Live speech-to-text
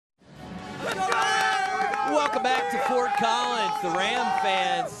Welcome back to Fort Collins. The Ram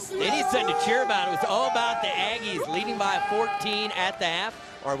fans, they need something to cheer about. It was all about the Aggies leading by 14 at the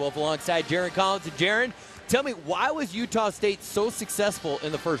half. Art Wolf alongside Jaron Collins. And Jaron, tell me, why was Utah State so successful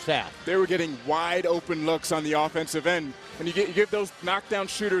in the first half? They were getting wide open looks on the offensive end. When you give those knockdown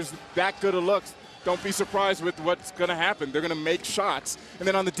shooters that good of looks, don't be surprised with what's going to happen. They're going to make shots. And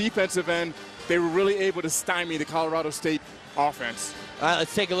then on the defensive end, they were really able to stymie the Colorado State offense. All right,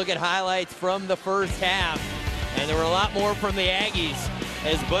 let's take a look at highlights from the first half. And there were a lot more from the Aggies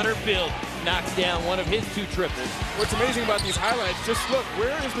as Butterfield knocks down one of his two triples. What's amazing about these highlights, just look,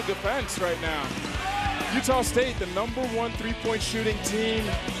 where is the defense right now? Utah State, the #1 three-point shooting team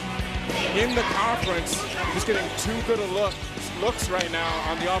in the conference, just getting too good of looks right now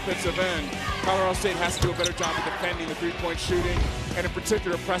on the offensive end. Colorado State has to do a better job of defending the three-point shooting, and in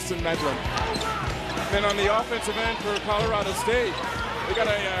particular, Preston Medlin. Then on the offensive end for Colorado State, they got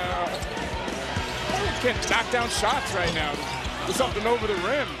can't knock down shots right now. There's something over the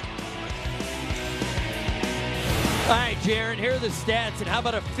rim. All right, Jaron, here are the stats, and how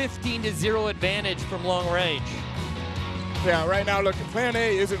about a 15-0 advantage from long range? Yeah, right now, look, plan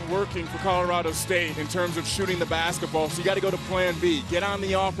A isn't working for Colorado State in terms of shooting the basketball, so you got to go to plan B. Get on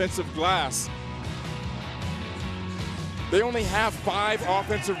the offensive glass. They only have 5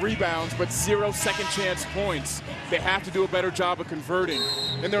 offensive rebounds, but 0 second chance points. They have to do a better job of converting.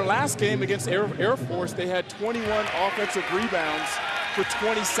 In their last game against Air Force, they had 21 offensive rebounds for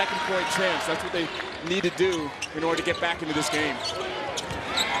 20 second point chance. That's what they need to do in order to get back into this game.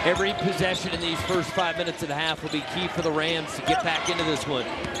 Every possession in these first 5 minutes of the half will be key for the Rams to get back into this one.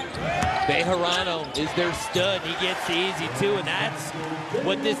 Bejarano is their stud. He gets the easy two, and that's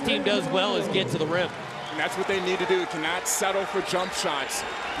what this team does well, is get to the rim. And that's what they need to do. You cannot settle for jump shots.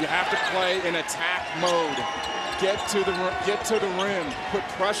 You have to play in attack mode. Get to the rim. Put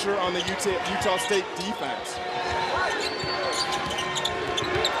pressure on the Utah State defense.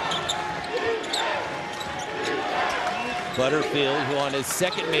 Butterfield, who on his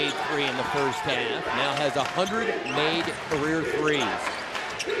second made three in the first half, now has 100 made career threes.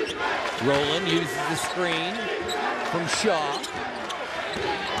 Rowland uses the screen from Shaw.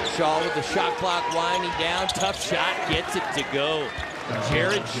 Shaw with the shot clock winding down. Tough shot, gets it to go.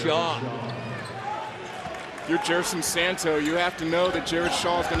 Jared Shaw. If you're Jerson Santo, you have to know that Jared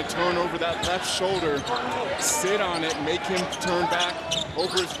Shaw is going to turn over that left shoulder, sit on it, make him turn back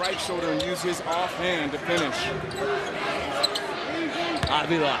over his right shoulder and use his offhand to finish.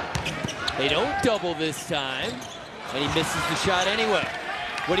 Avila. They don't double this time, and he misses the shot anyway.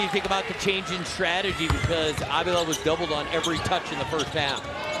 What do you think about the change in strategy, because Avila was doubled on every touch in the first half?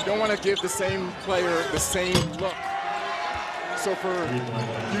 You don't want to give the same player the same look. So for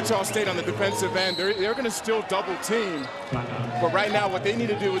Utah State on the defensive end, they're going to still double team. But right now, what they need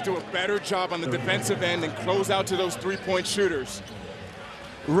to do is do a better job on the defensive end and close out to those three-point shooters.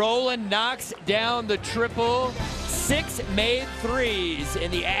 Rowland knocks down the triple. 6 made threes,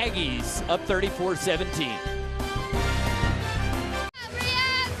 and the Aggies up 34-17.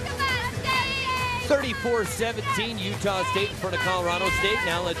 34-17, Utah State in front of Colorado State.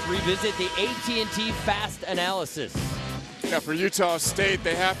 Now let's revisit the AT&T Fast Analysis. Yeah, for Utah State,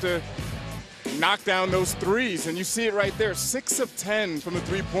 they have to knock down those threes, and you see it right there, 6 of 10 from the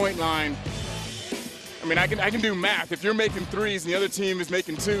three-point line. I mean, I can do math. If you're making threes and the other team is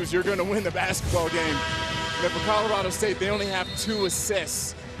making twos, you're going to win the basketball game. But for Colorado State, they only have 2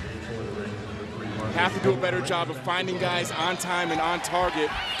 assists. Have to do a better job of finding guys on time and on target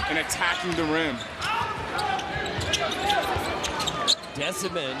and attacking the rim.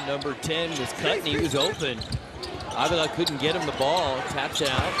 Deciman, number 10, was cut and he was open. Avila couldn't get him the ball, taps it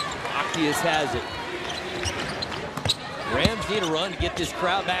out. Octius has it. Rams need a run to get this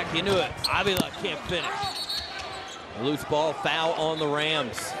crowd back into it. Avila can't finish. A loose ball, foul on the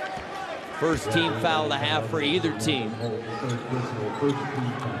Rams. First team foul of the half for either team.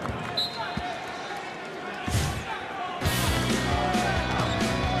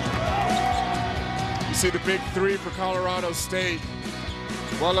 You see the big three for Colorado State,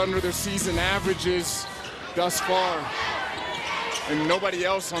 well under their season averages thus far. And nobody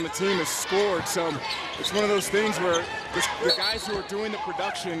else on the team has scored, so it's one of those things where the guys who are doing the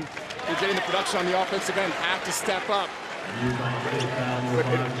production, who are getting the production on the offensive end, have to step up. But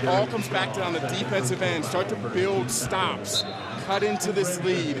it all comes back to on the defensive end. Start to build stops, cut into this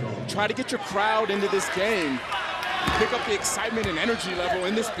lead, try to get your crowd into this game, pick up the excitement and energy level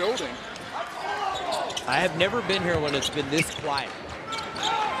in this building. I have never been here when it's been this quiet.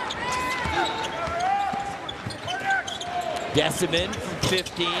 Deciman from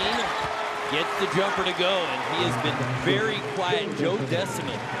 15 gets the jumper to go, and he has been very quiet. Joe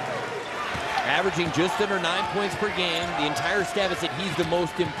Deciman averaging just under 9 points per game. The entire staff has said he's the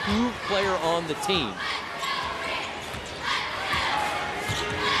most improved player on the team.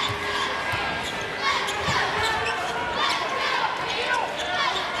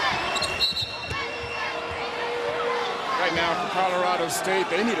 Right now for Colorado State,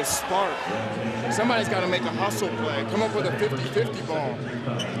 they need a spark. Somebody's got to make a hustle play, come up with a 50-50 ball.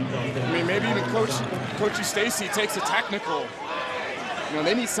 I mean, maybe even Coach Stacy takes a technical. You know,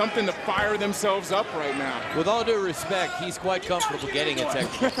 they need something to fire themselves up right now. With all due respect, he's quite comfortable getting a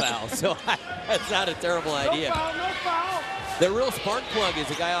technical foul, so that's not a terrible idea. No foul, no foul. Their real spark plug is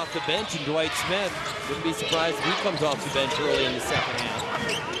a guy off the bench, and Dwight Smith. Wouldn't be surprised if he comes off the bench early in the second half.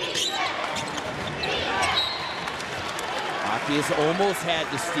 Occhius almost had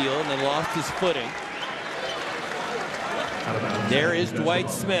the steal and then lost his footing. There is Dwight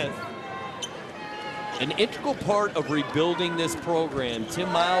Smith. An integral part of rebuilding this program.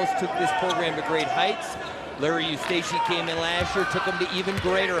 Tim Miles took this program to great heights. Larry Eustace came in last year, took them to even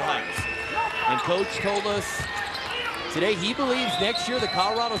greater heights. And Coach told us today he believes next year the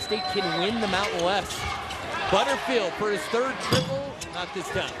Colorado State can win the Mountain West. Butterfield for his third triple, not this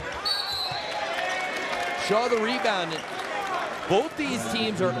time. Shaw the rebound. Both these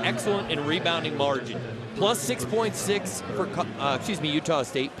teams are excellent in rebounding margin. Plus 6.6 for Utah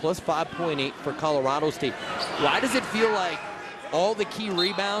State, plus 5.8 for Colorado State. Why does it feel like all the key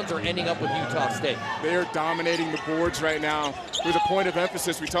rebounds are ending up with Utah State? They are dominating the boards right now. With a point of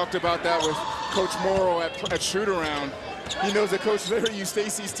emphasis, we talked about that with Coach Morrow at shoot-around. He knows that Coach Larry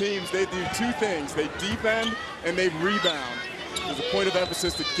Eustace's teams, they do two things. They defend and they rebound. There's a point of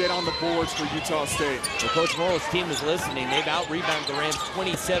emphasis to get on the boards for Utah State. Well, Coach Morrow's team is listening. They've out-rebounded the Rams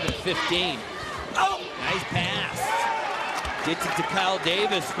 27-15. Oh, nice pass. Gets it to Kyle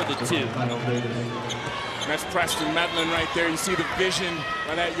Davis for the two. That's Preston Medlin right there. You see the vision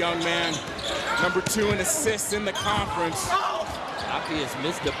by that young man. Number 2 in assists in the conference. Occhius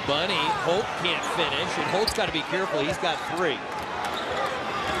missed a bunny. Holt can't finish, and Holt's got to be careful. He's got 3.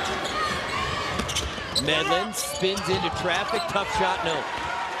 Medlin spins into traffic. Tough shot, no.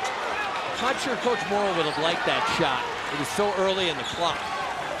 Not sure Coach Morrow would have liked that shot. It was so early in the clock,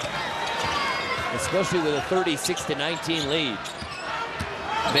 especially with a 36-19 lead.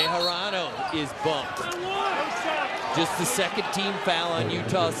 Bejarano is bumped. Just the second team foul on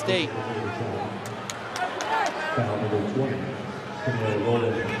Utah State.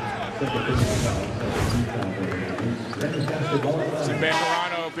 So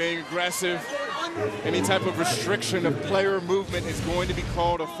Bejarano being aggressive. Any type of restriction of player movement is going to be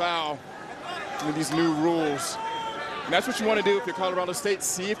called a foul with these new rules. And that's what you want to do if you're Colorado State.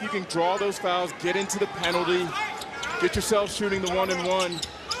 See if you can draw those fouls, get into the penalty, get yourself shooting the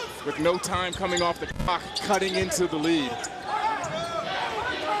 1-and-1 with no time coming off the clock, cutting into the lead.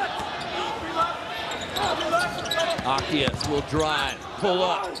 Occhius will drive, pull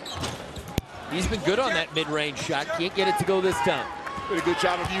up. He's been good on that mid-range shot. Can't get it to go this time. Did a good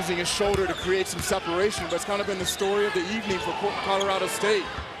job of using his shoulder to create some separation, but it's kind of been the story of the evening for Colorado State.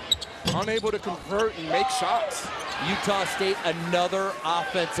 Unable to convert and make shots. Utah State, another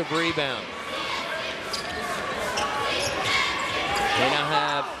offensive rebound. They now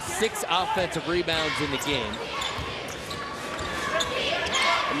have 6 offensive rebounds in the game.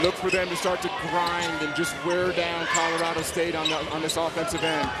 And look for them to start to grind and just wear down Colorado State on this offensive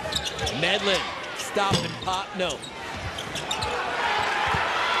end. Medlin, stop and pop, no.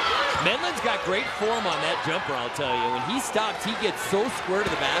 Medlin's got great form on that jumper, I'll tell you. When he stops, he gets so square to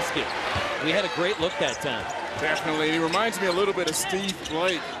the basket. We had a great look that time. Definitely. He reminds me a little bit of Steve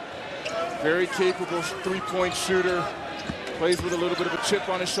Blake. Very capable three-point shooter. Plays with a little bit of a chip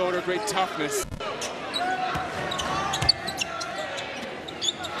on his shoulder. Great toughness.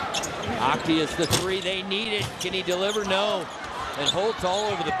 Occhius the 3 they needed. Can he deliver? No. And Holt's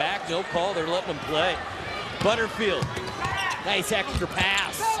all over the back. No call. They're letting him play. Butterfield. Nice extra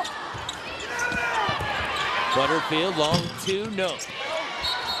pass. Butterfield, long 2, no.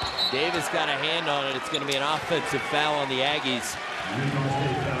 Davis got a hand on it. It's going to be an offensive foul on the Aggies.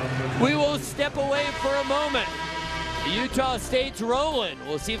 We will step away for a moment. Utah State's rolling.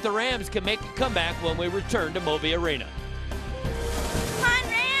 We'll see if the Rams can make a comeback when we return to Moby Arena. Come on,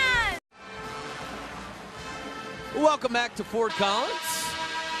 Rams! Welcome back to Fort Collins.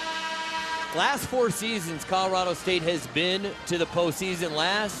 Last 4 seasons, Colorado State has been to the postseason.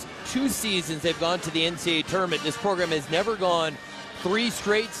 Last 2 seasons, they've gone to the NCAA tournament. This program has never gone 3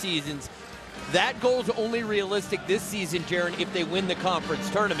 straight seasons. That goal's only realistic this season, Jaron, if they win the conference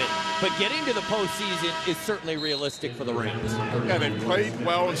tournament. But getting to the postseason is certainly realistic for the Rams. Yeah, they've played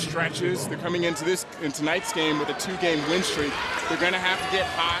well in stretches. They're coming into tonight's game with a 2-game win streak. They're going to have to get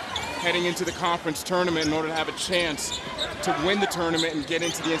hot. heading into the conference tournament in order to have a chance to win the tournament and get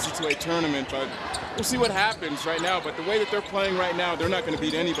into the NCAA tournament. But we'll see what happens right now. But the way that they're playing right now, they're not going to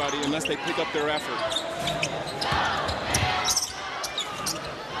beat anybody unless they pick up their effort.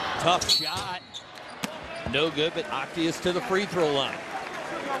 Tough shot. No good, but Octius to the free throw line.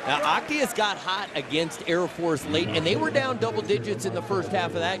 Now, Octius got hot against Air Force late, and they were down double digits in the first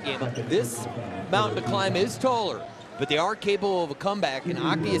half of that game. This mountain to climb is taller, but they are capable of a comeback, and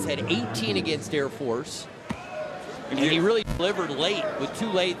Octius had 18 against Air Force. And he really delivered late with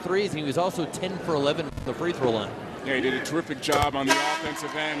 2 late threes, and he was also 10 for 11 from the free throw line. Yeah, he did a terrific job on the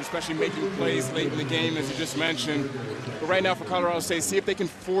offensive end, especially making plays late in the game, as you just mentioned. But right now for Colorado State, see if they can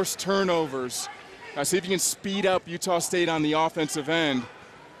force turnovers. See if you can speed up Utah State on the offensive end.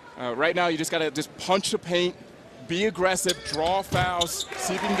 Right now, you just got to just punch the paint, be aggressive, draw fouls,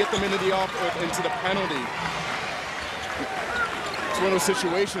 see if you can get them into the penalty. It's one of those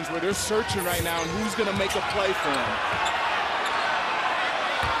situations where they're searching right now, and who's going to make a play for them.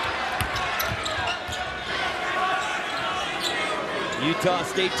 Utah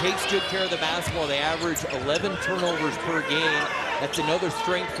State takes good care of the basketball. They average 11 turnovers per game. That's another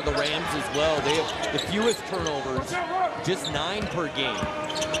strength for the Rams as well. They have the fewest turnovers, just 9 per game.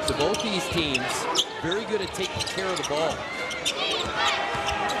 So both these teams very good at taking care of the ball.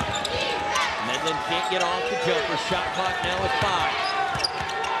 Medlin can't get off the jumper. Shot clock now at 5.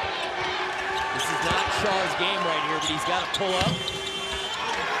 This is not Shaw's game right here, but he's got to pull up.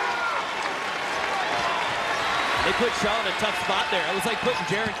 They put Shaw in a tough spot there. It was like putting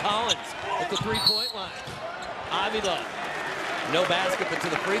Jaron Collins at the three-point line. Avila, no basket, but to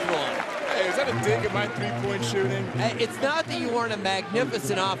the free throw line. Hey, is that a dig at my three-point shooting? It's not that you weren't a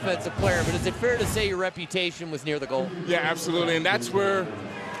magnificent offensive player, but is it fair to say your reputation was near the goal? Yeah, absolutely, and that's where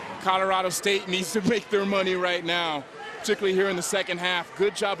Colorado State needs to make their money right now, particularly here in the second half.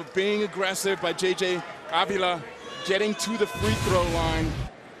 Good job of being aggressive by J.J. Avila, getting to the free throw line.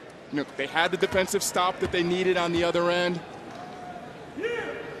 You know, they had the defensive stop that they needed on the other end.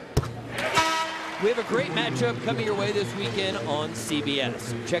 We have a great matchup coming your way this weekend on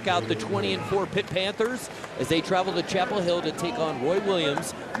CBS. Check out the 20-4 Pitt Panthers as they travel to Chapel Hill to take on Roy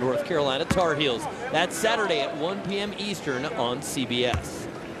Williams, North Carolina Tar Heels. That's Saturday at 1 p.m. Eastern on CBS.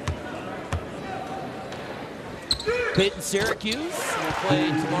 Pitt and Syracuse will play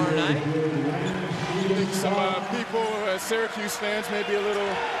tomorrow night. I think some people, Syracuse fans, may be a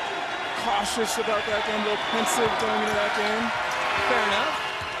little cautious about that game, a little pensive going into that game. Fair enough.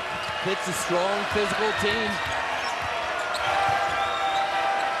 Pitt's a strong physical team.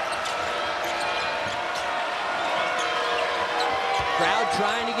 Crowd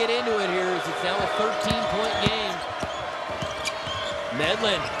trying to get into it here as it's now a 13-point game.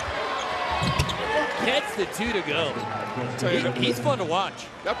 Medlin gets the 2 to go. He's fun to watch.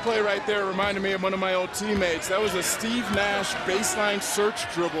 That play right there reminded me of one of my old teammates. That was a Steve Nash baseline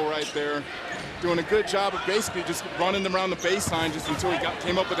search dribble right there. Doing a good job of basically just running them around the baseline just until he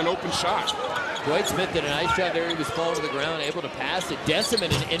came up with an open shot. Dwight Smith did a nice job there. He was falling to the ground, able to pass it.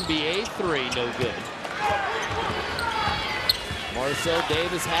 Decimate an NBA 3, no good. Marcel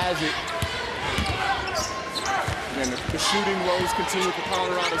Davis has it. And the shooting woes continue for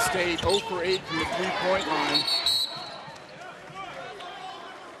Colorado State. 0 for 8 from the three-point line.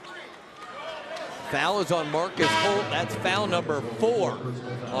 Foul is on Marcus Holt. That's foul number 4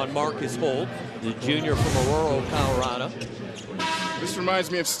 on Marcus Holt, the junior from Aurora, Colorado. This reminds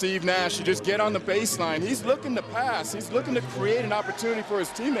me of Steve Nash. You just get on the baseline. He's looking to pass. He's looking to create an opportunity for his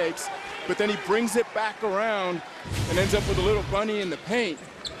teammates, but then he brings it back around and ends up with a little bunny in the paint.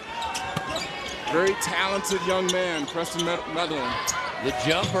 Very talented young man, Preston Medlin. The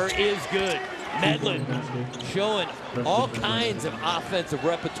jumper is good. Medlin showing all kinds of offensive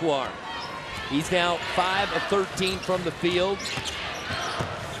repertoire. He's now 5 of 13 from the field.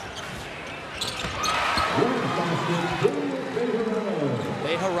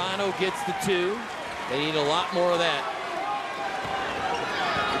 Bejarano gets the 2. They need a lot more of that.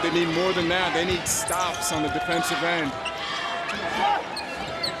 But they need more than that. They need stops on the defensive end.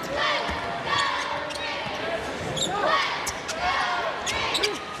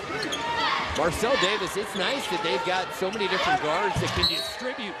 Marcel Davis, it's nice that they've got so many different guards that can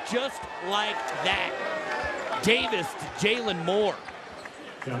distribute just like that. Davis to Jalen Moore.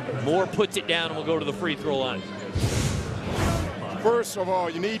 Moore puts it down and will go to the free throw line. First of all,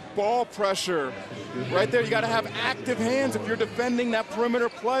 you need ball pressure. Right there, you got to have active hands if you're defending that perimeter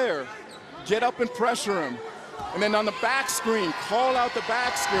player. Get up and pressure him. And then on the back screen, call out the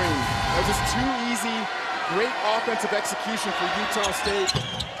back screen. That was just too easy. Great offensive execution for Utah State.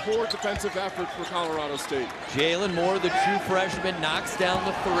 poor defensive effort for Colorado State. Jalen Moore, the true freshman, knocks down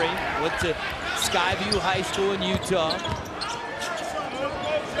the three. Went to Skyview High School in Utah.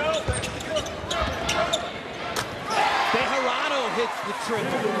 Bejarano hits the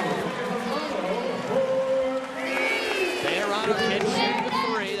triple. Bejarano can shoot the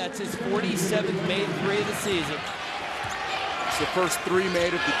three. That's his 47th made three of the season. It's the first three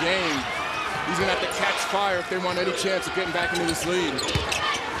made of the game. He's going to have to catch fire if they want any chance of getting back into this lead. And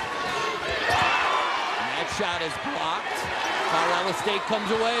that shot is blocked. Colorado State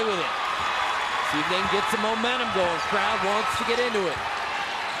comes away with it. See if they can get some momentum going. Crowd wants to get into it.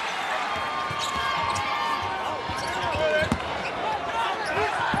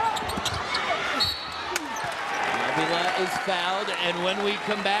 Avila is fouled, and when we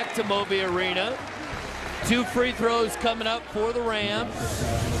come back to Moby Arena, 2 free throws coming up for the Rams.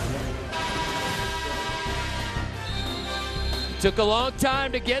 Took a long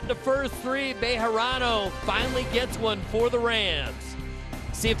time to get the first three. Bejarano finally gets one for the Rams.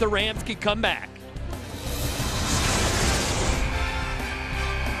 See if the Rams can come back.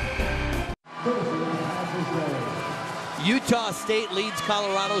 Utah State leads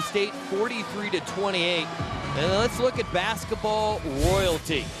Colorado State 43-28. And let's look at basketball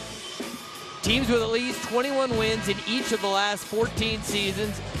royalty. Teams with at least 21 wins in each of the last 14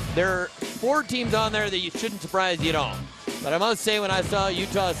 seasons. There are 4 teams on there that you shouldn't surprise you at all. But I must say, when I saw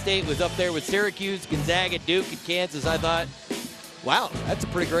Utah State was up there with Syracuse, Gonzaga, Duke, and Kansas, I thought, wow, that's a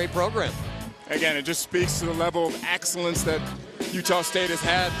pretty great program. Again, it just speaks to the level of excellence that Utah State has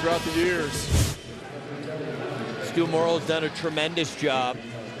had throughout the years. Stu Morrill's done a tremendous job.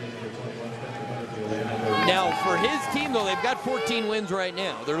 Now, for his team, though, they've got 14 wins right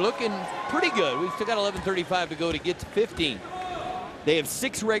now. They're looking pretty good. We've still got 11:35 to go to get to 15. They have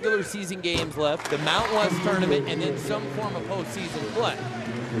 6 regular season games left, the Mountain West tournament, and then some form of postseason play.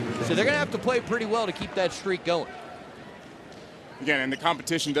 So they're going to have to play pretty well to keep that streak going. Again, and the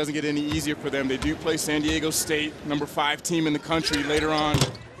competition doesn't get any easier for them. They do play San Diego State, number 5 team in the country, later on.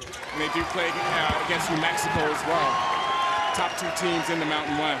 And they do play against New Mexico as well. Top 2 teams in the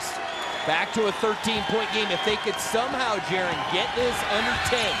Mountain West. Back to a 13-point game. If they could somehow, Jaron, get this under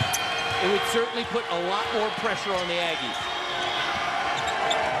 10, it would certainly put a lot more pressure on the Aggies.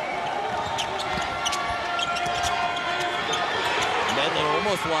 Medlin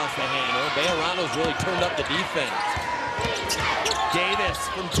almost lost the handle. Bejarano's really turned up the defense. Davis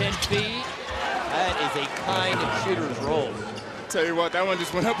from 10 feet. That is a kind of shooter's roll. Tell you what, that one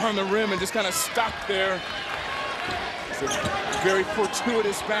just went up on the rim and just kind of stuck there. It's a very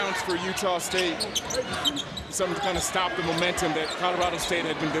fortuitous bounce for Utah State. Something to kind of stop the momentum that Colorado State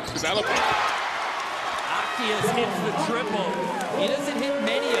had been developing. Accias hits the triple. He doesn't hit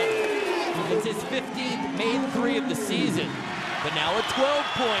many of them. It's his 15th made three of the season. But now a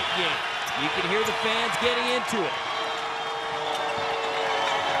 12-point game. You can hear the fans getting into it.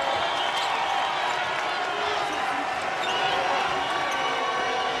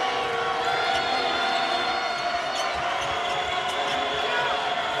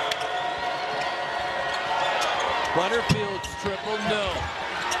 Butterfield's triple, no.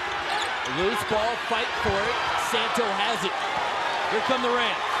 Loose ball, fight for it. Santo has it. Here come the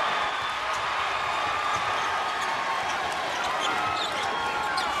Rams.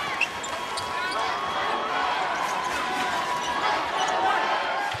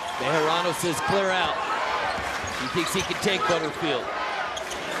 Bejarano says clear out. He thinks he can take Butterfield.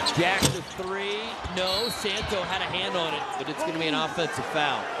 Jack the three, no. Santo had a hand on it, but it's going to be an offensive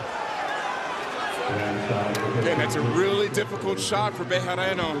foul. Again, that's a really difficult shot for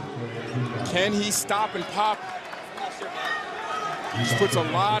Bejarano. Can he stop and pop? Just puts a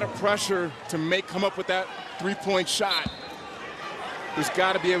lot of pressure to come up with that three-point shot. There's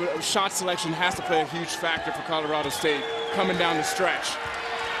got to be a shot selection has to play a huge factor for Colorado State coming down the stretch.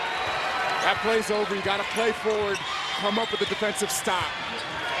 That play's over. You got to play forward, come up with a defensive stop.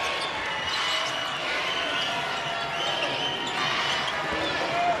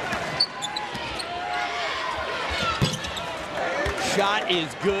 Shot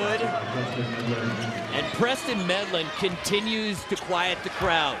is good, and Preston Medlin continues to quiet the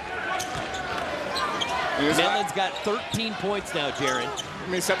crowd. Medlin's got 13 points now, Jaron. I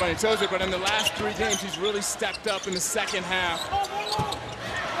mean, step on your toes, but in the last 3 games, he's really stepped up in the second half.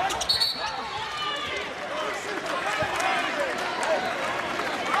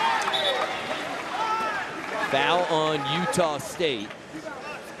 Foul on Utah State.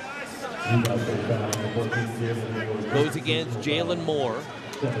 Goes against Jalen Moore.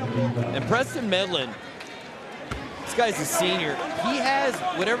 And Preston Medlin, this guy's a senior. He has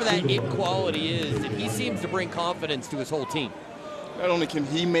whatever that it quality is, and he seems to bring confidence to his whole team. not only can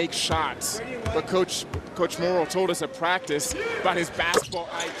he make shots, but Coach Morrill told us at practice about his basketball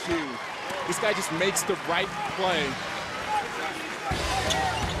IQ. This guy just makes the right play.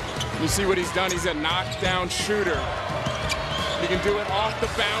 You see what he's done? He's a knockdown shooter. He can do it off the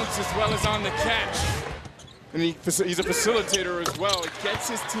bounce as well as on the catch. And he's a facilitator as well. He gets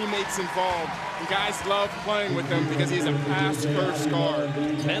his teammates involved. And guys love playing with him because he's a pass-first guard.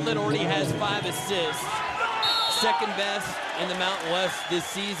 Medlin already has 5 assists. Second best in the Mountain West this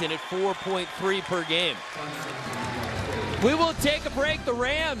season at 4.3 per game. We will take a break. The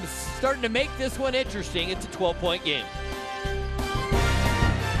Rams starting to make this one interesting. It's a 12-point game.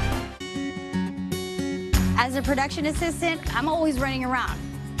 As a production assistant, I'm always running around.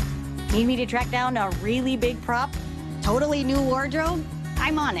 Need me to track down a really big prop, totally new wardrobe?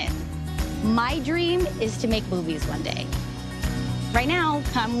 I'm on it. My dream is to make movies one day. Right now,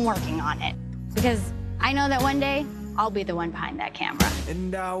 I'm working on it because I know that one day I'll be the one behind that camera.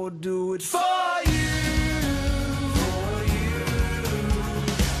 And I will do it for you.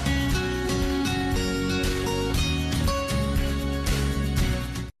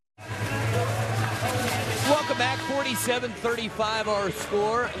 Welcome back, 47-35 our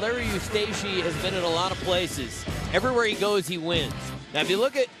score. Larry Eustace has been in a lot of places. Everywhere he goes, he wins. Now, if you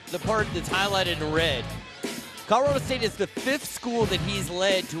look at the part that's highlighted in red, Colorado State is the 5th school that he's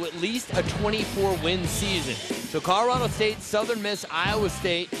led to at least a 24-win season. So Colorado State, Southern Miss, Iowa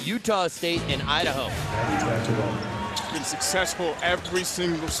State, Utah State, and Idaho. He's been successful every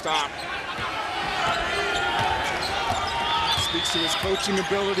single stop. Speaks to his coaching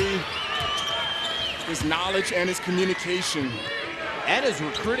ability, his knowledge, and his communication. And his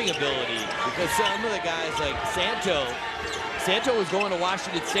recruiting ability, because some of the guys like Santo was going to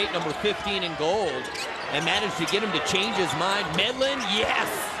Washington State number 15 in gold and managed to get him to change his mind. Medlin, yes,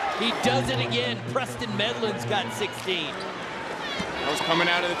 he does it again. Preston Medlin's got 16. That was coming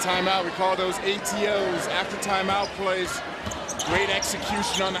out of the timeout. We call those ATOs, after timeout plays. Great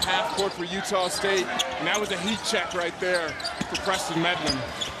execution on the half court for Utah State. And that was a heat check right there for Preston Medlin.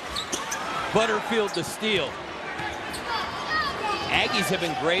 Butterfield the steal. Aggies have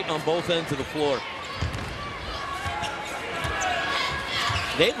been great on both ends of the floor.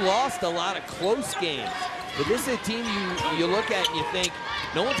 They've lost a lot of close games, but this is a team you look at and you think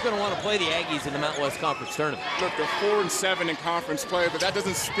no one's going to want to play the Aggies in the Mountain West Conference Tournament. Look, they're 4-7 in conference play, but that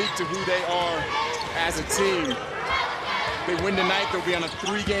doesn't speak to who they are as a team. If they win tonight, they'll be on a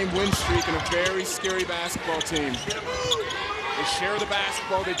 3-game win streak and a very scary basketball team. They share the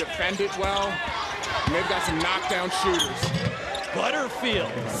basketball, they defend it well, and they've got some knockdown shooters.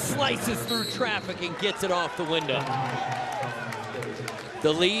 Butterfield slices through traffic and gets it off the window.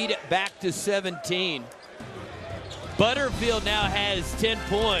 The lead back to 17. Butterfield now has 10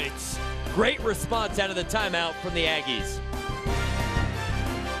 points. Great response out of the timeout from the Aggies.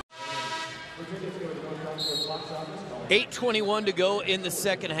 8:21 to go in the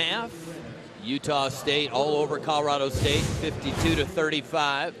second half. Utah State all over Colorado State,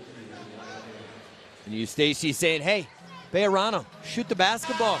 52-35. And Eustace saying, hey, Bejarano, shoot the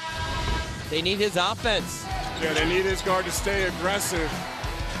basketball. They need his offense. Yeah, they need his guard to stay aggressive.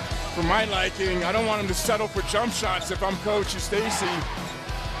 For my liking, I don't want him to settle for jump shots if I'm Coach Eustace.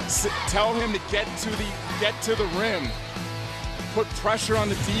 Tell him to get to the rim. Put pressure on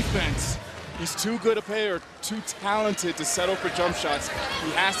the defense. He's too good a player, too talented to settle for jump shots.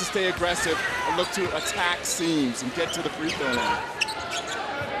 He has to stay aggressive and look to attack seams and get to the free throw line.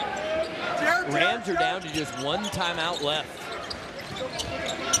 Rams are down to just 1 timeout left.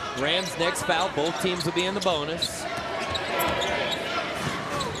 Rams next foul, both teams will be in the bonus.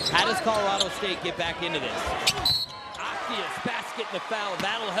 How does Colorado State get back into this? Obvious basket and the foul,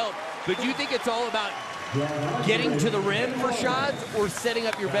 that'll help. But do you think it's all about getting to the rim for shots or setting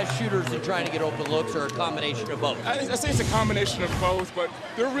up your best shooters and trying to get open looks, or a combination of both? I say it's a combination of both, but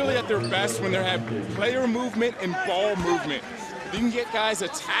they're really at their best when they have player movement and ball movement. You can get guys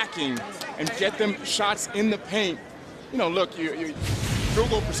attacking and get them shots in the paint. You know, look, your field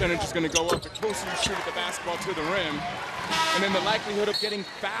goal percentage is going to go up the closer you shoot at the basketball to the rim. And then the likelihood of getting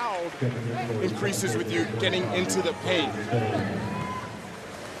fouled increases with you getting into the paint.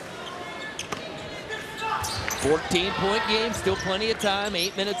 14-point game, still plenty of time,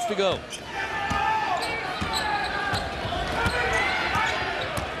 8 minutes to go.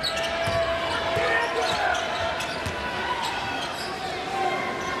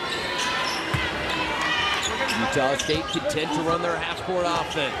 Utah State content to run their half-court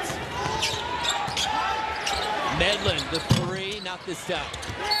offense. Medlin, the 3, not this time.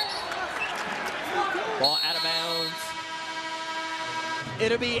 Ball out of bounds.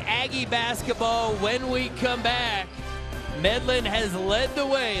 It'll be Aggie basketball when we come back. Medlin has led the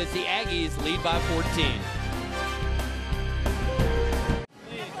way as the Aggies lead by 14.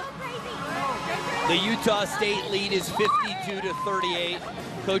 The Utah State lead is 52-38.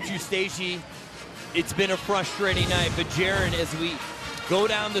 Coach Eustace, it's been a frustrating night, but Jaron, as we go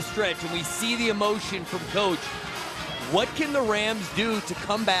down the stretch and we see the emotion from Coach, what can the Rams do to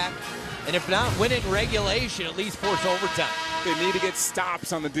come back, and if not win it in regulation, at least force overtime? They need to get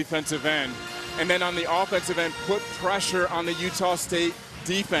stops on the defensive end. And then on the offensive end, put pressure on the Utah State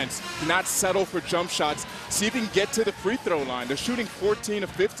defense. Do not settle for jump shots. See if you can get to the free throw line. They're shooting 14 of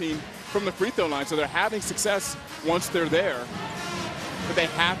 15 from the free throw line, so they're having success once they're there. But they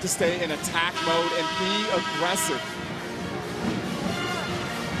have to stay in attack mode and be aggressive.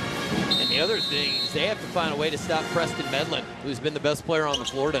 And the other thing is they have to find a way to stop Preston Medlin, who's been the best player on the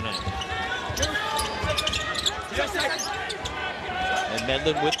floor tonight. And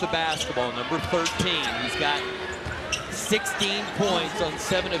Medlin with the basketball, number 13. He's got 16 points on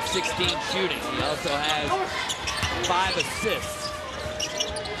 7 of 16 shooting. He also has 5 assists.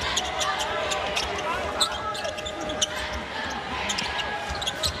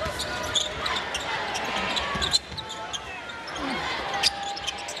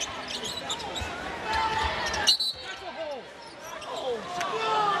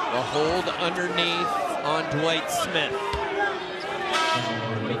 The hold underneath on Dwight Smith.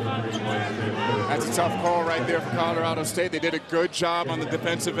 That's a tough call right there for Colorado State. They did a good job on the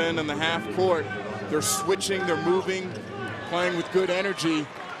defensive end on the half court. They're switching, they're moving, playing with good energy,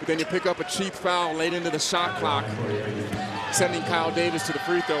 but then you pick up a cheap foul late into the shot clock, sending Kyle Davis to the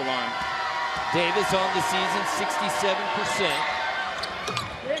free throw line. Davis on the season, 67%.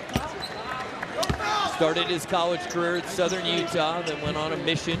 Started his college career at Southern Utah, then went on a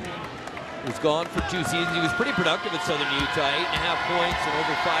mission. Was gone for 2 seasons. He was pretty productive at Southern Utah, 8.5 points and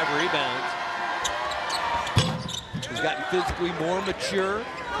over 5 rebounds. He's gotten physically more mature,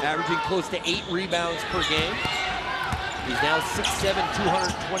 averaging close to 8 rebounds per game. He's now 6'7",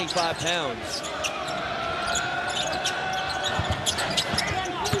 225 pounds.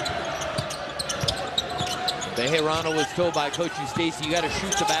 Bejarano was told by Coach Eustace, you got to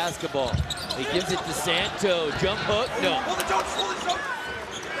shoot the basketball. He gives it to Santo. Jump hook, no.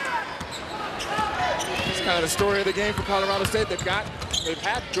 It's kind of the story of the game for Colorado State. They've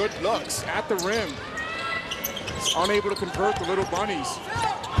had good looks at the rim. Just unable to convert the little bunnies.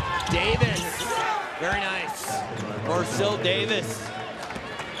 Davis, very nice. Marcel Davis,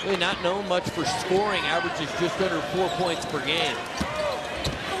 really not known much for scoring, averages just under 4 points per game.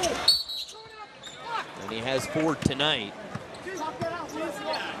 And he has 4 tonight.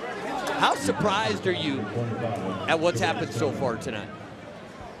 How surprised are you at what's happened so far tonight?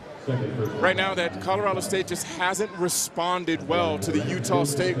 Right now that Colorado State just hasn't responded well to the Utah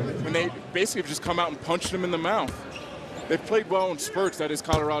State when they basically have just come out and punched them in the mouth. They've played well in spurts, that is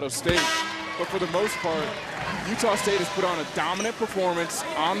Colorado State. But for the most part, Utah State has put on a dominant performance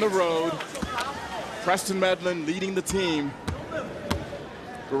on the road. Preston Medlin leading the team.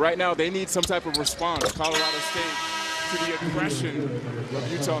 But right now they need some type of response, Colorado State, to the aggression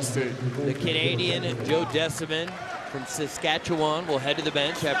of Utah State. The Canadian Joe Deciman from Saskatchewan will head to the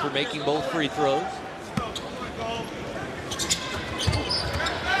bench after making both free throws.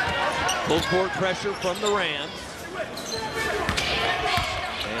 Full court pressure from the Rams.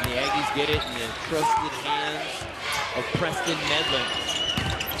 And the Aggies get it in the trusted hands of Preston Medlin.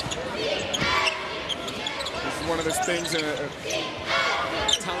 This is one of those things, a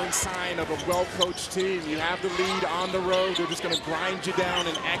telling sign of a well-coached team. You have the lead on the road. They're just going to grind you down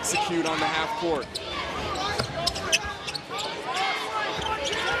and execute on the half court.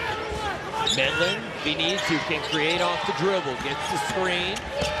 Medlin, if he needs to, can create off the dribble. Gets the screen.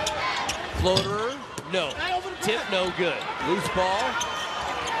 Floater, no. Tip, no good. Loose ball.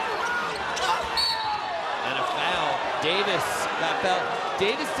 And a foul. Davis got fouled.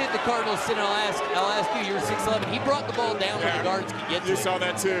 Davis did the Cardinals sin. I'll ask you, you're 6'11". He brought the ball down where the guards could get to it. You saw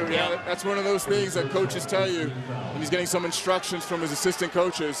that too. Yeah, that's one of those things that coaches tell you when he's getting some instructions from his assistant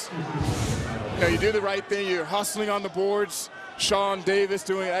coaches. You know, you do the right thing. You're hustling on the boards. Sean Davis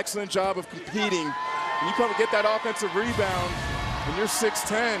doing an excellent job of competing. When you come and get that offensive rebound, and you're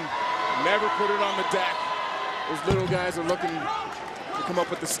 6'10", never put it on the deck. Those little guys are looking to come up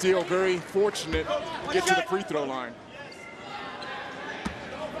with the steal. Very fortunate to get to the free throw line.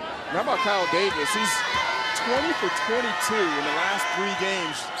 How about Kyle Davis? He's 20 for 22 in the last 3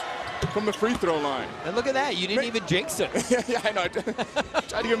 games from the free throw line. And look at that, you didn't even jinx him. Yeah, I know.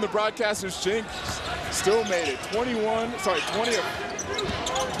 Tried to give him the broadcaster's jinx. Still made it. 21 of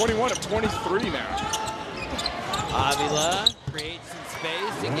 23 now. Avila creates some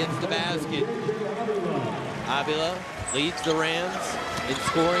space and gets the basket. Avila leads the Rams in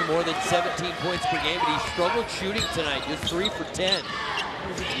scoring more than 17 points per game, but he struggled shooting tonight, just 3 for 10.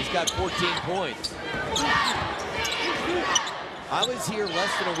 He's got 14 points. I was here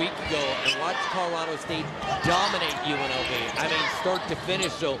less than a week ago and watched Colorado State dominate UNLV. I mean, start to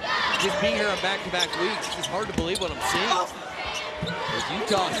finish. So just being here on back-to-back weeks, it's just hard to believe what I'm seeing. With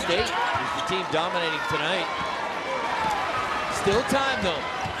Utah State is the team dominating tonight. Still time, though.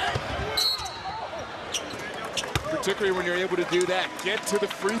 Particularly when you're able to do that, get to the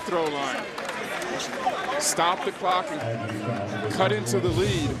free throw line. Stop the clock and cut into the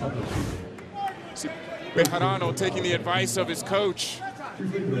lead. See, Bejarano taking the advice of his coach,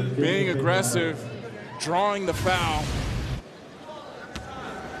 being aggressive, drawing the foul.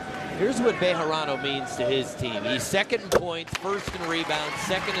 Here's what Bejarano means to his team. He's second in points, first in rebounds,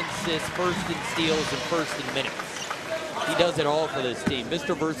 second in assists, first in steals, and first in minutes. He does it all for this team.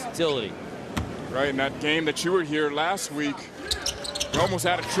 Mr. Versatility. Right, in that game that you were here last week, you almost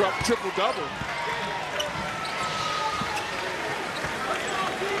had a triple-double.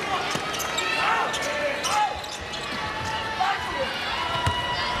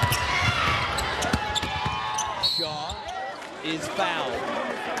 Shaw is fouled.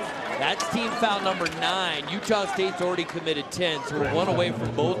 That's team foul number 9. Utah State's already committed 10, so we're 1 away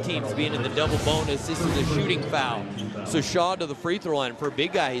from both teams being in the double bonus. This is a shooting foul. So Shaw to the free throw line. For a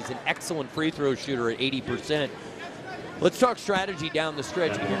big guy, he's an excellent free throw shooter at 80%. Let's talk strategy down the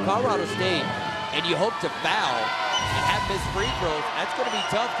stretch. If you're Colorado State and you hope to foul and have missed free throws, that's going to be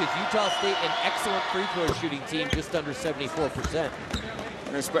tough because Utah State, an excellent free throw shooting team, just under 74%.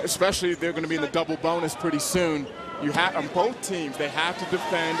 Especially if they're going to be in the double bonus pretty soon. You have, on both teams, they have to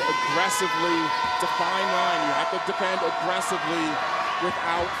defend aggressively to fine line. You have to defend aggressively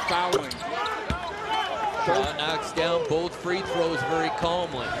without fouling. Shaw knocks down both free throws very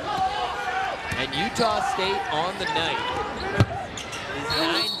calmly. And Utah State on the night is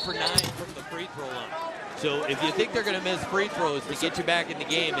 9 for 9 from the free throw line. So if you think they're going to miss free throws to get you back in the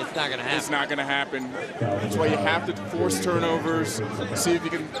game, it's not going to happen. It's not going to happen. That's why you have to force turnovers, see if you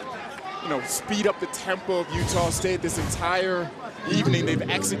can, speed up the tempo of Utah State. This entire evening, they've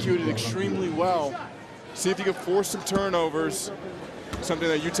executed extremely well. See if you can force some turnovers, something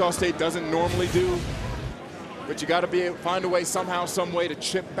that Utah State doesn't normally do. But you got to find a way, somehow, some way to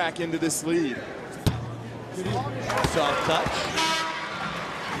chip back into this lead. Soft touch.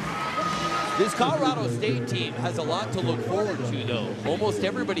 This Colorado State team has a lot to look forward to, though. Almost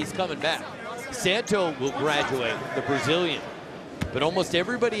everybody's coming back. Santo will graduate, the Brazilian. But almost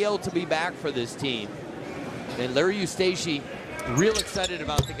everybody else will be back for this team. And Larry Eustace, real excited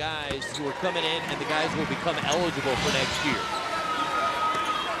about the guys who are coming in and the guys who will become eligible for next year.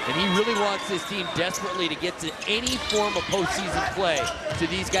 And he really wants this team desperately to get to any form of postseason play so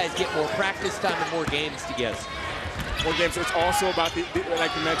these guys get more practice time and more games together. More games. It's also about,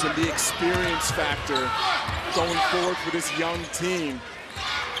 like you mentioned, the experience factor going forward for this young team.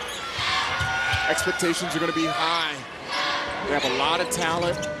 Expectations are going to be high. They have a lot of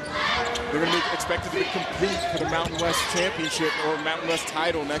talent. They're going to be expected to compete for the Mountain West Championship or Mountain West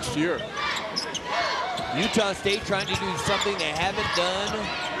title next year. Utah State trying to do something they haven't done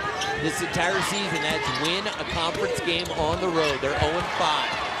this entire season. That's win a conference game on the road. They're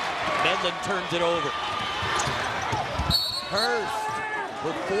 0-5. Medlin turns it over. Hurst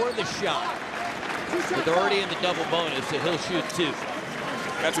before the shot. But they're already in the double bonus, so he'll shoot 2.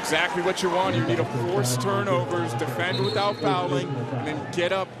 That's exactly what you want. You need to force turnovers, defend without fouling, and then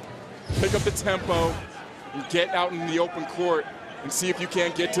get up, pick up the tempo, and get out in the open court and see if you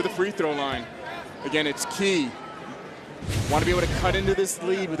can't get to the free throw line. Again, it's key. You want to be able to cut into this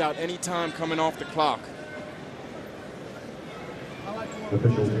lead without any time coming off the clock.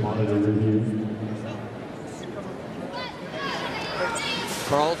 Officials monitor review.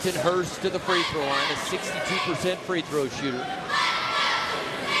 Carlton Hurst to the free throw line, a 62% free throw shooter.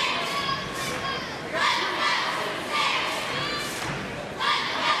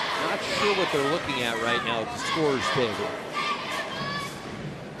 Not sure what they're looking at right now at the scorer's table.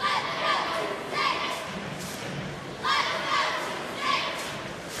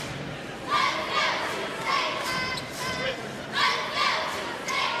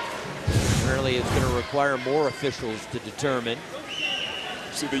 Apparently it's going to require more officials to determine.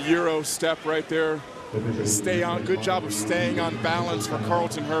 See the Euro step right there. Stay on. Good job of staying on balance for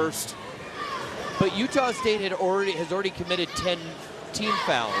Carlton Hurst. But Utah State has already committed 10 team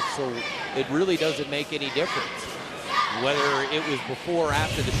fouls, so it really doesn't make any difference whether it was before or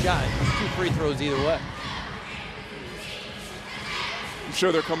after the shot. It's 2 free throws either way. I'm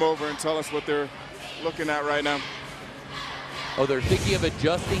sure they'll come over and tell us what they're looking at right now. Oh, they're thinking of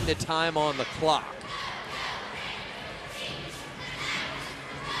adjusting the time on the clock.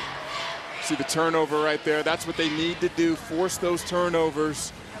 See the turnover right there. That's what they need to do, force those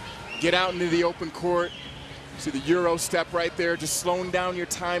turnovers, get out into the open court. See the Euro step right there, just slowing down your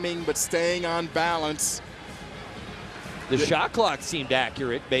timing, but staying on balance. The shot clock seemed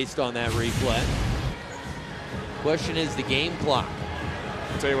accurate based on that replay. Question is the game clock.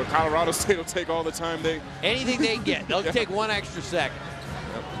 I'll tell you what, Colorado State will take all the time anything they get. They'll take 1 extra second.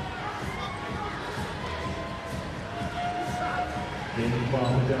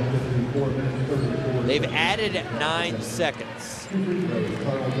 They've added 9 seconds.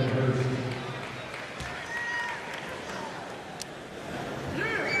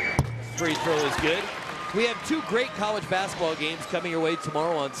 Free throw is good. We have 2 great college basketball games coming your way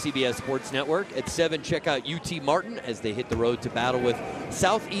tomorrow on CBS Sports Network. At 7, check out UT Martin as they hit the road to battle with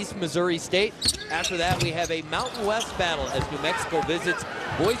Southeast Missouri State. After that, we have a Mountain West battle as New Mexico visits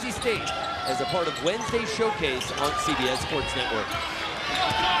Boise State as a part of Wednesday's showcase on CBS Sports Network.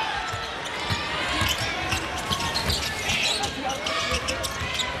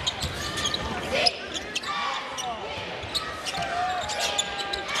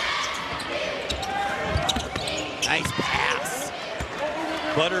 Nice pass.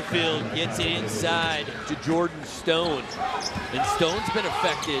 Butterfield gets it inside to Jordan Stone. And Stone's been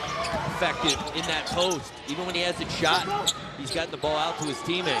effective in that post. Even when he hasn't shot, he's gotten the ball out to his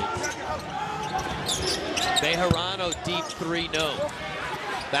teammates. Bejarano deep 3, no.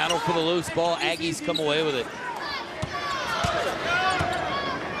 Battle for the loose ball. Aggies come away with it.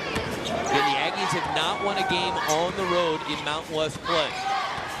 And the Aggies have not won a game on the road in Mountain West play.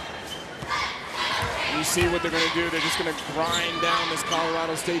 You see what they're going to do. They're just going to grind down this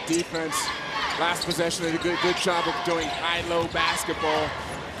Colorado State defense. Last possession, they did a good job of doing high-low basketball,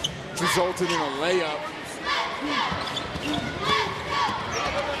 which resulted in a layup.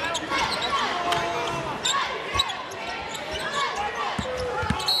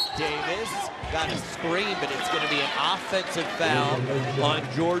 Davis got a screen, but it's going to be an offensive foul on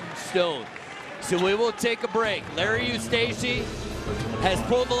Jordan Stone. So we will take a break. Larry Eustace has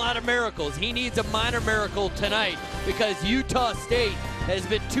pulled a lot of miracles. He needs a minor miracle tonight because Utah State has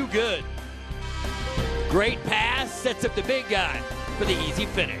been too good. Great pass, sets up the big guy for the easy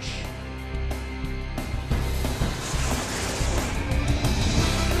finish.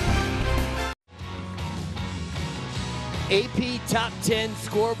 AP Top 10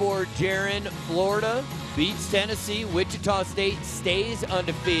 scoreboard, Jaron. Florida beats Tennessee. Wichita State stays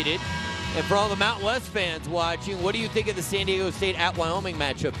undefeated. And for all the Mountain West fans watching, what do you think of the San Diego State at Wyoming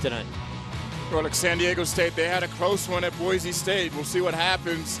matchup tonight? Well, like San Diego State, they had a close one at Boise State. We'll see what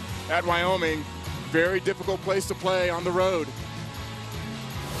happens at Wyoming. Very difficult place to play on the road.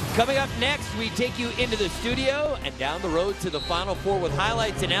 Coming up next, we take you into the studio and down the road to the Final Four with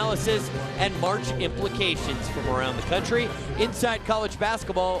highlights, analysis, and March implications from around the country. Inside college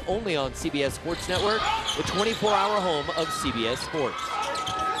basketball, only on CBS Sports Network, the 24-hour home of CBS Sports.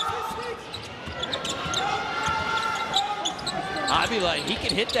 Avila, he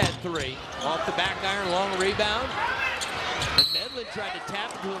can hit that 3. Off the back iron, long rebound. And Medlin tried to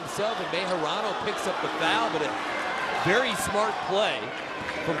tap it to himself, and Bejarano picks up the foul, but a very smart play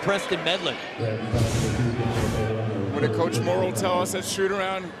from Preston Medlin. What did Coach Morrill tell us at shoot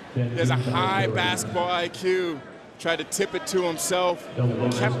around? He has a high basketball IQ. Tried to tip it to himself,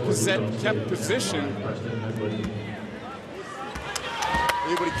 kept position.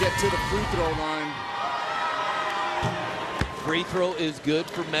 Able to get to the free throw line. Free throw is good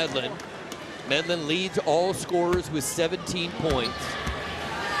for Medlin. Medlin leads all scorers with 17 points.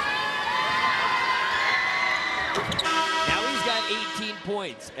 Now he's got 18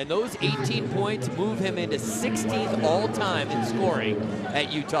 points, and those 18 points move him into 16th all-time in scoring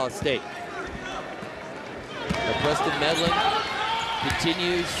at Utah State. Now Preston Medlin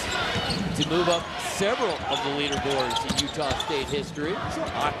continues to move up several of the leaderboards in Utah State history.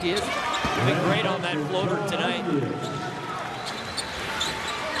 Octius been great on that floater tonight.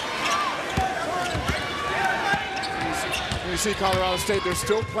 You see Colorado State, they're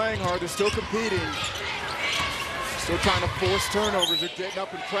still playing hard, they're still competing. Still trying to force turnovers, they're getting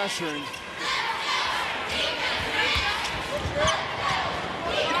up and pressuring.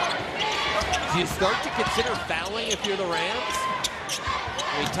 Do you start to consider fouling if you're the Rams?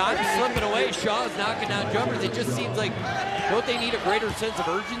 I mean, time's slipping away, Shaw's knocking down jumpers. It just seems like, don't they need a greater sense of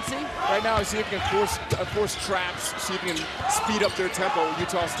urgency? Right now, I see if you can force traps, see if you can speed up their tempo,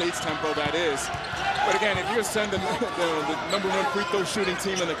 Utah State's tempo, that is. But again, if you send the #1 free throw shooting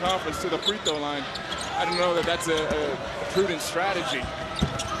team in the conference to the free throw line, I don't know that that's a prudent strategy.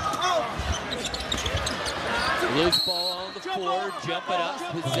 Loose ball on the floor, jumping up,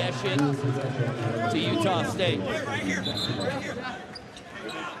 possession to Utah State.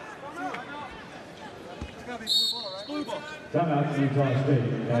 Timeout, Utah State.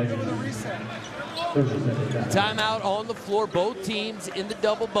 30-second Timeout on the floor, both teams in the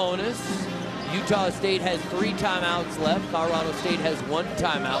double bonus. Utah State has 3 timeouts left. Colorado State has 1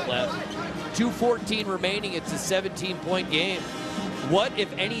 timeout left. 2:14 remaining, it's a 17-point game. What,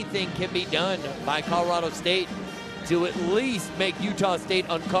 if anything, can be done by Colorado State to at least make Utah State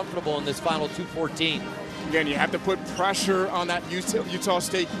uncomfortable in this final 2:14? Again, you have to put pressure on that Utah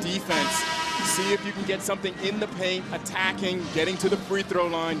State defense. See if you can get something in the paint, attacking, getting to the free throw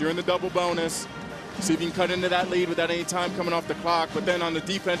line during the double bonus. See if you can cut into that lead without any time coming off the clock. But then on the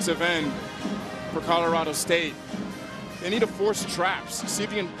defensive end for Colorado State, they need to force traps. See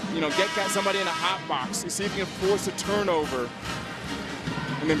if you can, get somebody in a hot box. See if you can force a turnover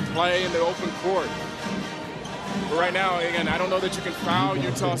and then play in the open court. But right now, again, I don't know that you can foul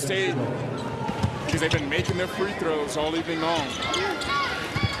Utah State because they've been making their free throws all evening long.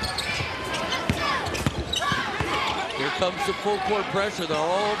 Here comes the full court pressure. They're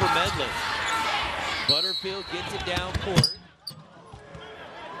all over Medlin. Butterfield gets it down court.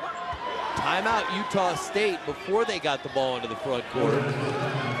 Timeout Utah State before they got the ball into the front court.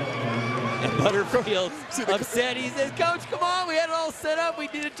 And Butterfield's upset. He says, Coach, come on, we had it all set up. We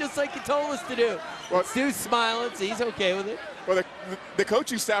did it just like you told us to do. Well, Stu's smiling, so he's okay with it. Well, the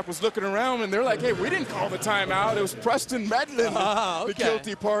coaching staff was looking around, and they're like, hey, we didn't call the timeout. It was Preston Medlin, the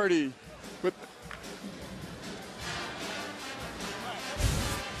guilty party. But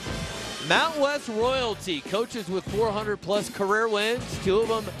Mountain West royalty, coaches with 400-plus career wins, 2 of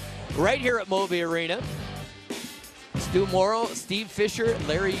them right here at Moby Arena. Stu Morrill, Steve Fisher,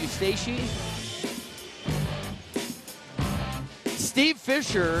 Larry Eustace. Steve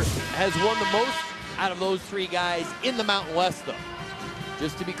Fisher has won the most out of those 3 guys in the Mountain West, though.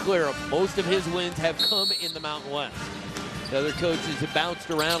 Just to be clear, most of his wins have come in the Mountain West. The other coaches have bounced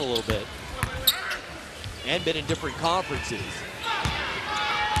around a little bit and been in different conferences.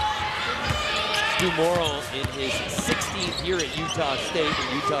 Stu Morrill in his 16th year at Utah State,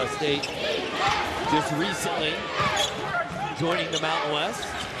 and Utah State just recently joining the Mountain West.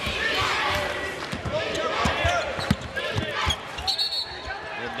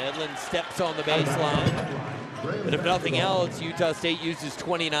 And Medlin steps on the baseline. But if nothing else, Utah State uses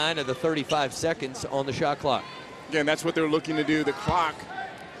 29 of the 35 seconds on the shot clock. Again, that's what they're looking to do. The clock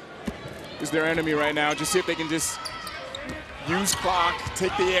is their enemy right now. Just see if they can just use clock,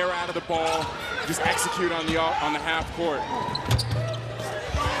 take the air out of the ball, just execute on the half court.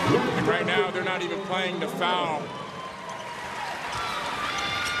 And right now, they're not even playing the foul.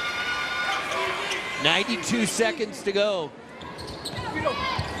 92 seconds to go.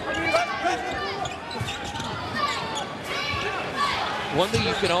 One thing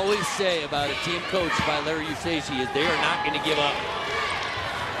you can always say about a team coached by Larry Eustace is they are not going to give up.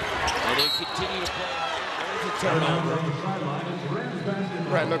 And they continue to play. There's a turnover.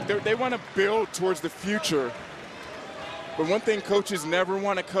 Right, look, they want to build towards the future. But one thing coaches never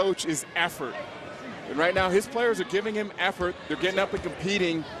want to coach is effort. And right now, his players are giving him effort. They're getting up and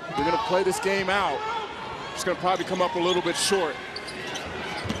competing. They're going to play this game out. It's going to probably come up a little bit short.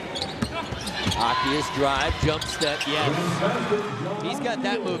 Occhius drive, jump step, yes. He's got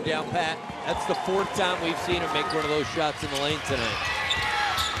that move down, Pat. That's the 4th time we've seen him make one of those shots in the lane tonight.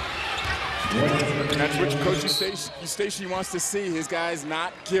 And that's what Coach Eustace wants to see, his guys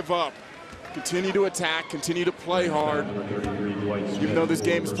not give up. Continue to attack, continue to play hard, even though this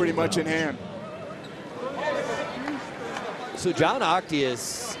game is pretty much in hand. So John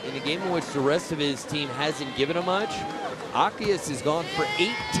Occhius, in a game in which the rest of his team hasn't given him much, Occhius has gone for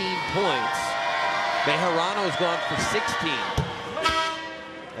 18 points. Bejarano's gone for 16.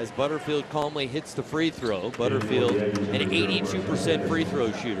 As Butterfield calmly hits the free throw. Butterfield, an 82% free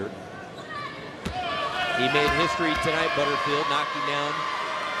throw shooter. He made history tonight, Butterfield, knocking down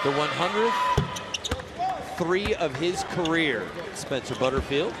the 100th three of his career. Spencer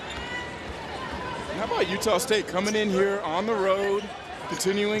Butterfield. How about Utah State coming in here on the road,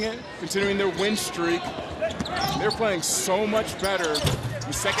 continuing their win streak. They're playing so much better in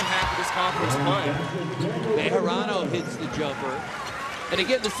the second half of this conference play. Bejarano hits the jumper. And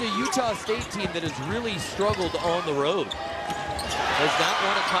again, this is a Utah State team that has really struggled on the road. Has not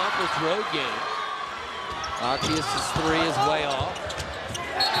won a conference road game. Occhius' 3 is way off.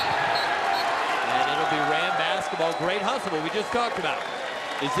 And it'll be Ram basketball. Great hustle, what we just talked about.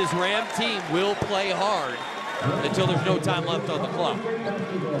 Is this Ram team will play hard until there's no time left on the clock.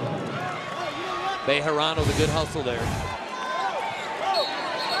 Bejarano, the good hustle there.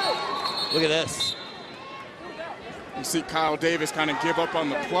 Look at this. You see Kyle Davis kind of give up on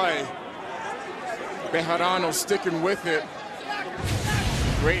the play. Bejarano sticking with it.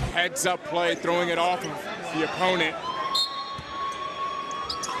 Great heads-up play, throwing it off of the opponent.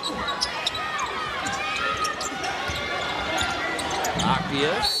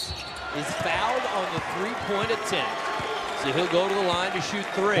 Octius is fouled on the three-point attempt. So he'll go to the line to shoot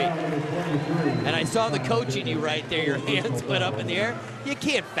 3. And I saw the coach in you right there. Your hands went up in the air. You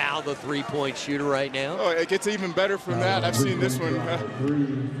can't foul the three-point shooter right now. Oh, it gets even better from that. I've seen this one. I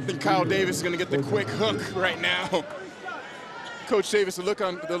think Kyle Davis is going to get the quick hook right now. Coach Davis, the look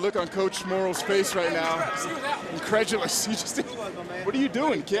on Coach Morrill's face right now, incredulous. He just, what are you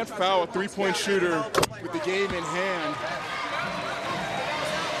doing? Can't foul a three-point shooter with the game in hand.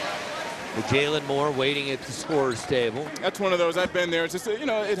 With Jalen Moore waiting at the scorer's table. That's one of those. I've been there. It's just, you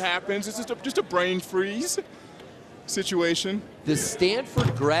know, it happens. It's just a brain freeze situation. The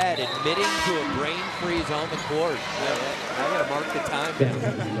Stanford grad admitting to a brain freeze on the court. I gotta mark the time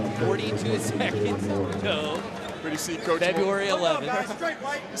down. 42 seconds. No. But you see Coach February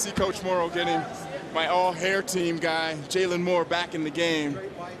 11th. You see Coach Morrill getting my all-hair team guy, Jalen Moore, back in the game.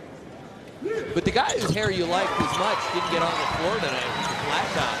 But the guy whose hair you liked as much didn't get on the floor tonight with the flat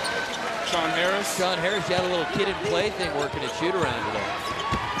top. Sean Harris. Sean Harris, you had a little kid-and-play thing working at shoot-around today.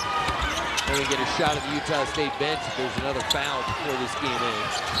 And we get a shot at the Utah State bench if there's another foul before this game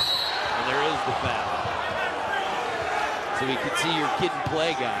ends. And there is the foul. So we can see your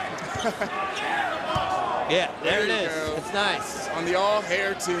kid-and-play guy. Yeah, there it is. It's nice. On the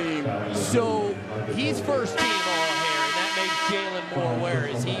all-hair team. So he's first team all-hair, and that makes Jalen Moore where?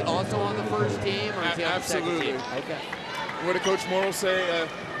 Is he also on the first team, or is he on the second team? Okay. What did Coach Morrill say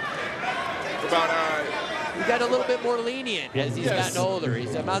about he got a little bit more lenient as he's gotten older.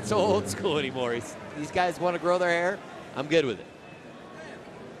 I'm not so old school anymore. These guys want to grow their hair. I'm good with it.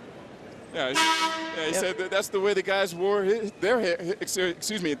 Yeah, he said that's the way the guys wore their hair.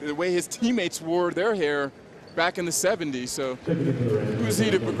 Excuse me, the way his teammates wore their hair back in the 70s. So who's he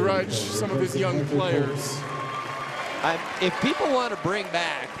to begrudge some of his young players? If people want to bring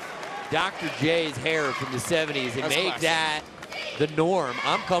back Dr. J's hair from the 70s and make that the norm,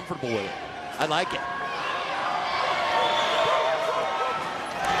 I'm comfortable with it. I like it.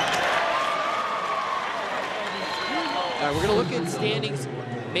 All right, we're going to look at standings,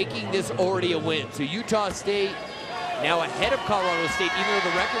 making this already a win. So Utah State now ahead of Colorado State, even though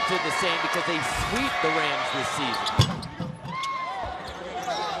the records are the same because they sweep the Rams this season.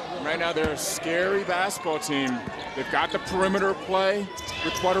 Right now, they're a scary basketball team. They've got the perimeter play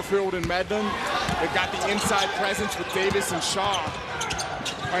with Butterfield and Medlin. They've got the inside presence with Davis and Shaw.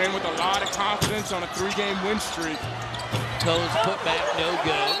 Playing with a lot of confidence on a 3-game win streak. Toes put back, no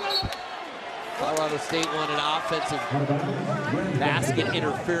good. Colorado State won an offensive basket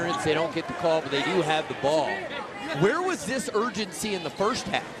interference. They don't get the call, but they do have the ball. Where was this urgency in the first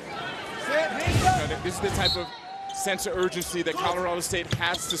half? This is the type of sense of urgency that Colorado State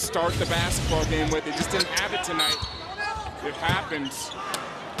has to start the basketball game with. They just didn't have it tonight. It happens.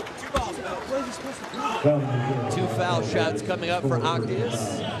 2 foul shots coming up for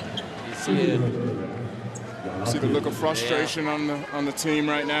Octius. You see it. See the look of frustration on the team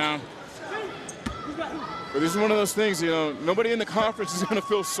right now. But this is one of those things, you know, nobody in the conference is going to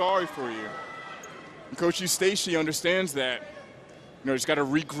feel sorry for you. And Coach Eustace understands that. You know, he's got to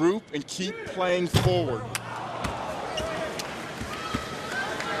regroup and keep playing forward.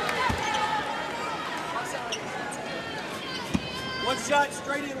 One shot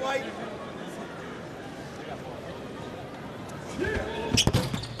straight in white.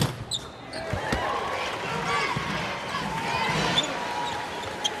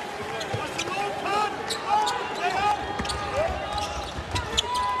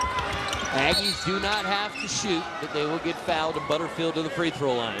 Aggies do not have to shoot, but they will get fouled and Butterfield to the free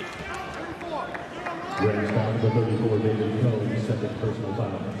throw line. Rams foul number 34, David Cohn, second personal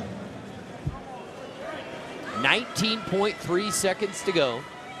foul. 19.3 seconds to go.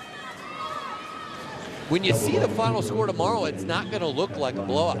 When you see the final score tomorrow, it's not going to look like a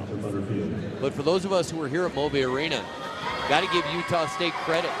blowout. But for those of us who are here at Moby Arena, got to give Utah State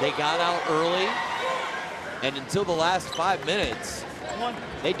credit. They got out early, and until the last 5 minutes,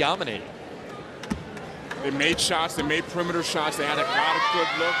 they dominated. They made shots, they made perimeter shots. They had a lot of good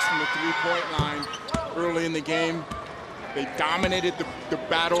looks from the three-point line early in the game. They dominated the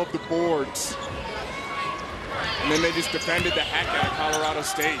battle of the boards. And then they just defended the heck out of Colorado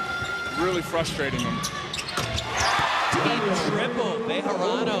State, really frustrating them. Team triple,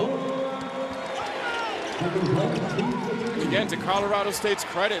 Bejarano. Again, to Colorado State's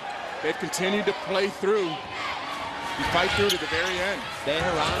credit, they've continued to play through and fight through to the very end.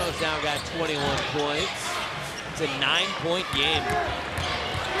 Bejarano's now got 21 points. It's a 9-point game. And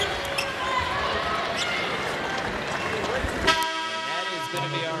that is going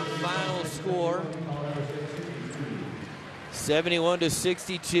to be our final score.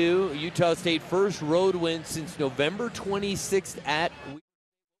 71-62. Utah State first road win since November 26th at.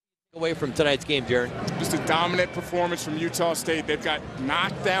 Away from tonight's game, Jaron. Just a dominant performance from Utah State. They've got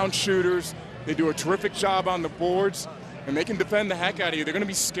knockdown shooters. They do a terrific job on the boards, and they can defend the heck out of you. They're going to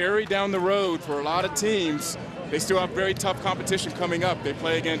be scary down the road for a lot of teams. They still have very tough competition coming up. They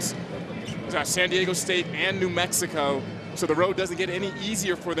play against San Diego State and New Mexico, so the road doesn't get any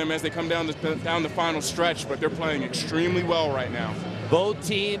easier for them as they come down the final stretch, but they're playing extremely well right now. Both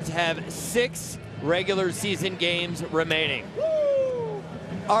teams have 6 regular season games remaining.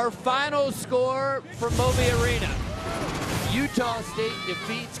 Our final score from Moby Arena. Utah State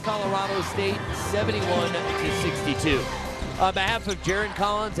defeats Colorado State 71-62. On behalf of Jaron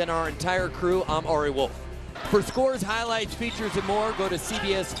Collins and our entire crew, I'm Ari Wolf. For scores, highlights, features, and more, go to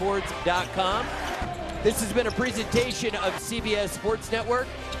cbssports.com. This has been a presentation of CBS Sports Network,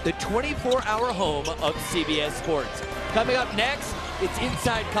 the 24-hour home of CBS Sports. Coming up next, it's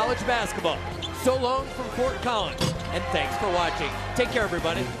Inside College Basketball. So long from Fort Collins, and thanks for watching. Take care,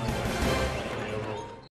 everybody.